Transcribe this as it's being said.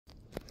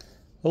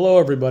Hello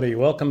everybody,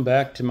 welcome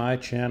back to my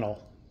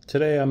channel.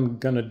 Today I'm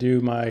going to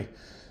do my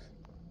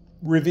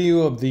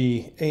review of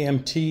the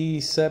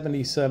AMT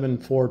 77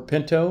 Ford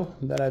Pinto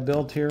that I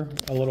built here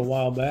a little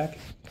while back.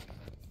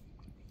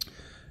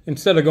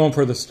 Instead of going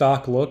for the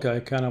stock look, I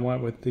kind of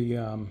went with the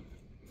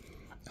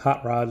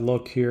hot rod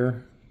look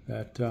here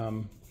that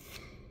a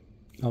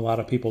lot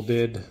of people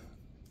did,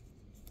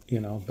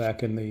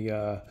 back in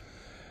the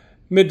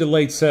mid to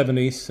late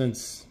 70s,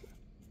 since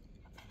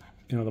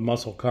the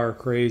muscle car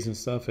craze and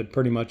stuff had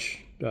pretty much,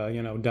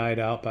 died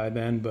out by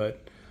then.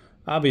 But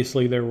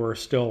obviously there were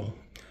still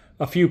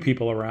a few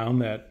people around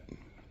that,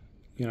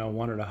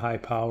 wanted a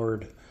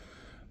high-powered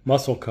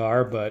muscle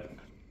car, but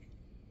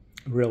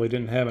really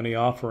didn't have any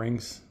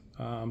offerings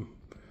a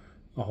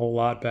whole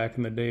lot back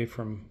in the day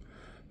from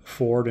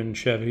Ford and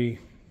Chevy,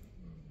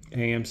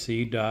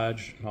 AMC,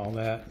 Dodge, and all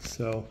that.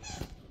 So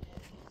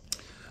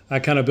I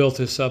kind of built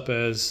this up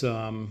as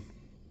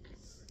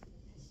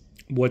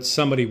what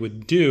somebody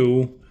would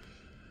do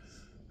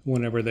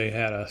whenever they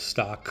had a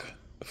stock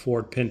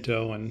Ford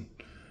Pinto and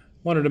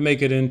wanted to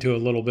make it into a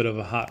little bit of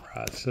a hot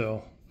rod.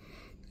 So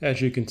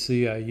as you can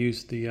see, I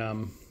used the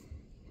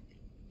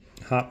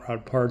hot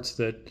rod parts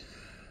that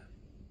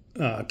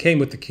came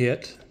with the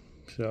kit.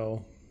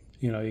 So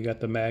you got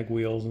the mag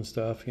wheels and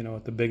stuff,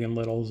 with the big and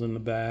littles in the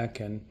back,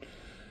 and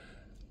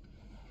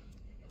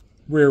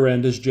rear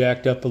end is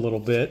jacked up a little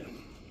bit.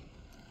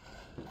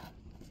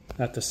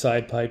 Got the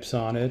side pipes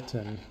on it,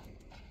 and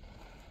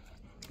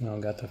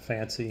got the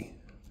fancy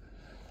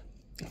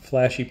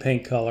flashy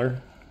paint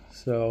color.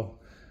 So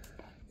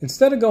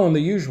instead of going the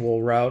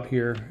usual route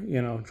here,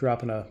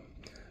 dropping a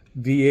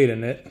V8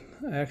 in it,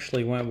 I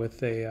actually went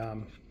with a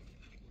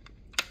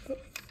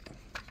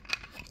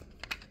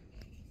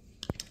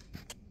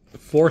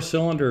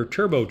 4-cylinder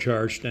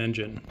turbocharged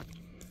engine.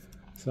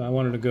 So I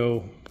wanted to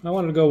go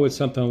with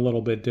something a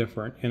little bit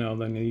different,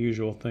 than the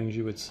usual things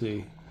you would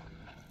see.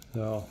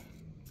 So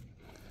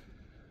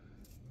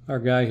our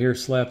guy here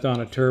slapped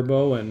on a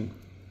turbo and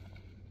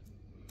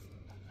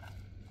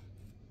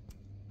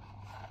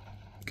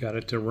got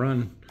it to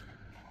run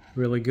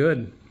really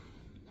good.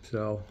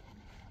 So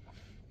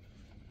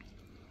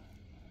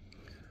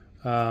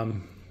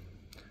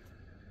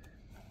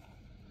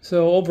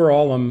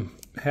overall, I'm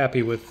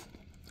happy with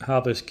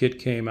how this kit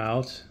came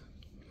out.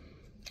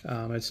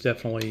 It's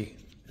definitely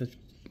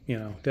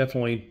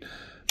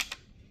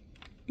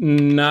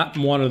not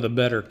one of the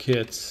better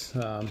kits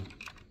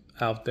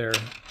out there.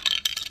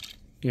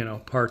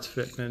 Parts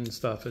fitment and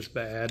stuff is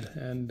bad,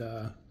 and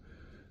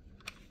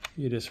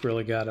you just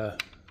really gotta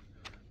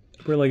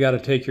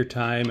take your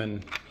time.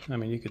 And I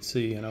mean, you could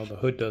see, the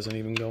hood doesn't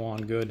even go on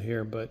good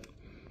here, but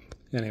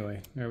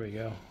anyway, there we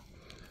go.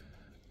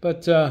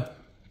 But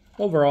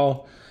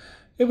overall,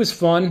 it was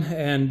fun,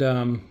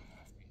 and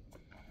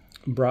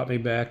brought me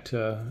back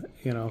to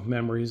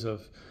memories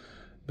of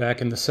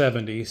back in the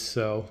 70s.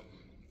 So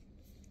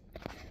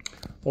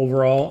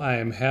overall, I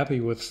am happy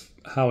with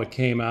how it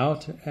came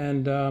out,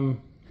 and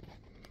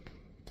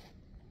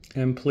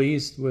am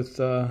pleased with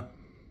the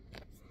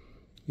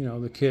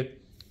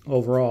kit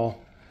overall.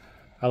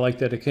 I like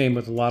that it came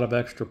with a lot of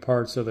extra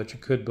parts so that you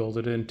could build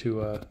it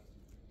into a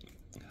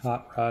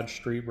hot rod,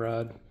 street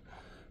rod,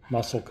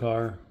 muscle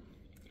car,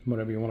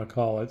 whatever you want to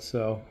call it.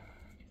 So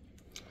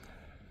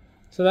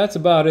that's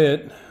about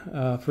it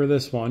for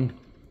this one.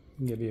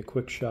 I'll give you a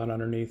quick shot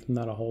underneath.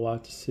 Not a whole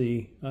lot to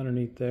see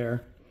underneath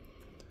there.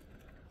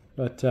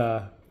 But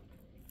I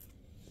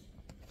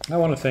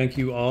want to thank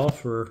you all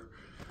for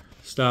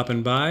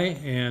stopping by,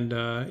 and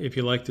if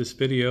you like this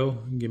video,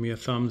 give me a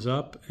thumbs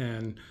up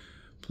and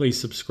please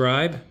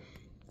subscribe,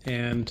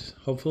 and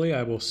hopefully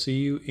I will see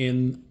you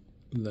in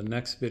the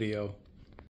next video.